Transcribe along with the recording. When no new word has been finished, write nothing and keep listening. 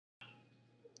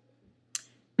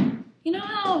You know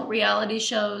how reality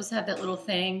shows have that little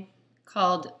thing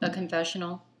called a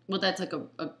confessional? Well, that's like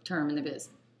a term in the biz.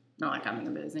 Not like I'm in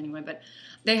the biz anyway, but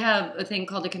they have a thing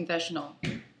called a confessional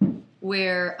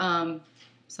where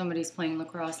somebody's playing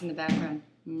lacrosse in the background.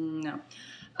 No.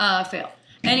 Fail.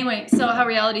 Anyway, so how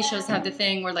reality shows have the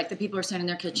thing where like the people are standing in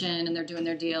their kitchen and they're doing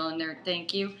their deal and they're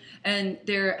thank you and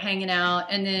they're hanging out,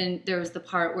 and then there's the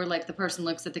part where like the person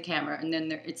looks at the camera and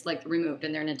then it's like removed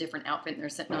and they're in a different outfit and they're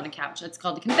sitting on a couch. That's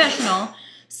called the confessional.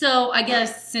 So I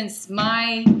guess since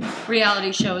my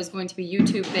reality show is going to be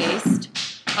YouTube based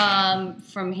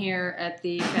from here at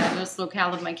the fabulous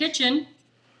locale of my kitchen,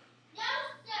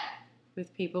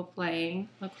 with people playing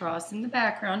lacrosse in the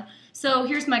background. So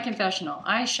here's my confessional.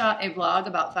 I shot a vlog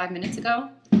about 5 minutes ago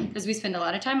because we spend a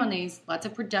lot of time on these, lots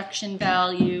of production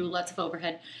value, lots of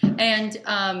overhead, and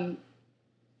I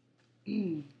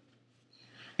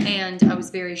was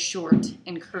very short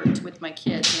and curt with my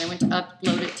kids, and I went to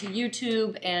upload it to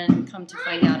YouTube, and come to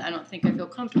find out I don't think I feel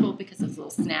comfortable because I was a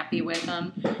little snappy with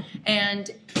them, and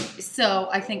so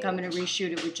I think I'm going to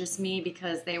reshoot it with just me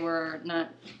because they were not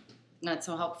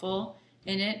so helpful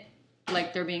in it,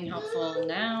 like they're being helpful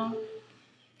now,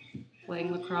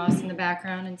 playing lacrosse in the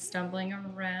background and stumbling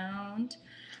around.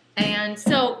 And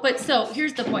so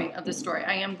here's the point of the story.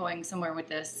 I am going somewhere with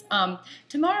this.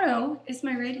 Tomorrow is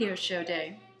my radio show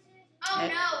day. Oh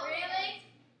no, really?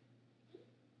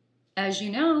 As you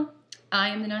know, I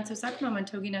am the NotSoSoccerMom on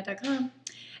TogiNet.com,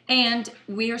 and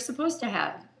we are supposed to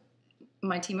have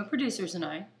my team of producers and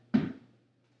I,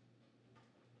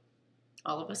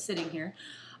 all of us sitting here,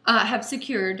 have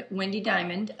secured Wendy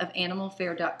Diamond of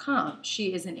AnimalFair.com.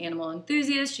 She is an animal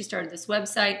enthusiast. She started this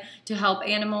website to help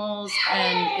animals,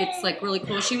 and it's like really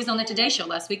cool. She was on the Today Show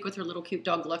last week with her little cute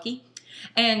dog Lucky,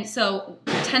 and so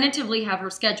tentatively have her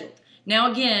scheduled.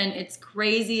 Now again, it's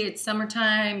crazy. It's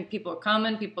summertime. People are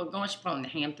coming. People are going. She put on the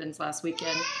Hamptons last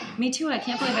weekend. Me too. I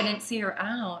can't believe I didn't see her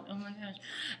out. Oh my gosh.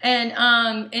 And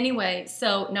anyway,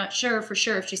 so not sure for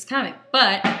sure if she's coming,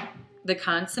 but the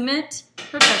consummate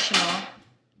professional,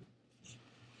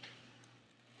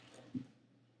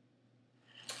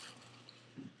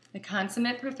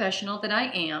 that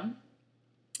I am,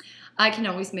 I can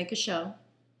always make a show.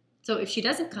 So if she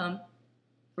doesn't come,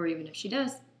 or even if she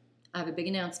does, I have a big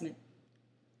announcement.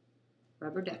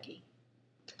 Rubber ducky.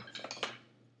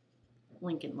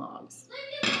 Lincoln Logs.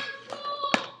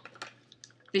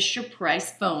 Fisher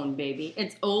Price phone, baby.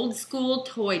 It's old school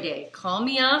toy day. Call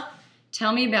me up.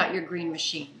 Tell me about your green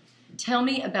machine. Tell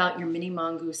me about your mini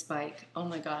mongoose bike. Oh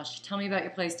my gosh. Tell me about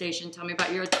your PlayStation. Tell me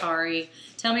about your Atari.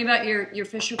 Tell me about your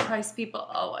Fisher Price people.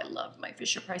 Oh, I love my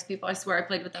Fisher Price people. I swear I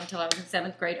played with them until I was in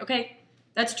 7th grade. Okay,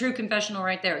 that's a true confessional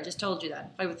right there. I just told you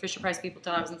that. I played with Fisher Price people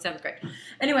until I was in 7th grade.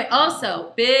 Anyway,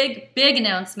 also, big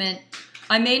announcement.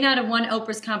 I may not have won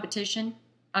Oprah's competition.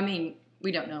 I mean,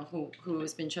 we don't know who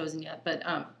has been chosen yet, but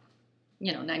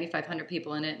you know, 9,500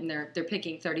 people in it, and they're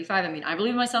picking 35. I mean, I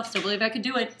believe in myself, still believe I could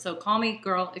do it, so call me,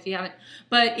 girl, if you haven't.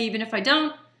 But even if I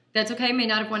don't, that's okay. May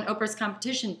not have won Oprah's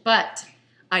competition, but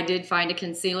I did find a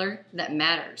concealer that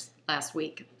matters last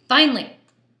week. Finally,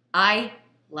 I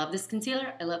love this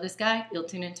concealer. I love this guy. You'll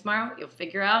tune in tomorrow. You'll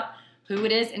figure out who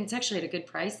it is, and it's actually at a good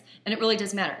price, and it really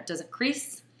does matter. It doesn't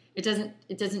crease. It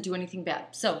doesn't do anything bad.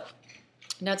 So,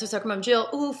 NotSoSoccerMom Jill,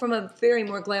 ooh, from a very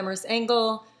more glamorous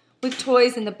angle, with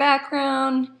toys in the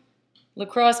background,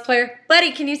 lacrosse player.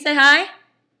 Buddy, can you say hi?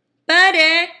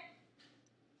 Buddy!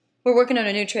 We're working on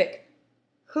a new trick.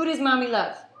 Who does mommy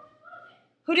love?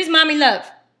 Who does mommy love?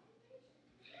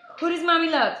 Who does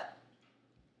mommy love?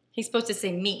 He's supposed to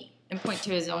say me and point to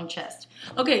his own chest.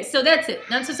 Okay, so that's it.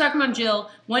 NotSoSoccerMom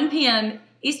Jill, 1 p.m.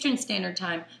 Eastern Standard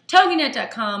Time,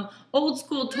 TogiNet.com, Old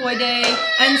School Toy Day,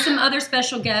 and some other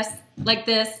special guests like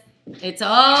this. It's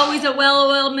always a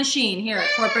well-oiled machine here at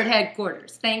corporate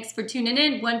headquarters. Thanks for tuning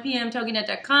in. 1 p.m.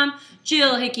 TogiNet.com.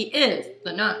 Jill Hickey is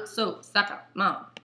the Not-So-Soccer Mom.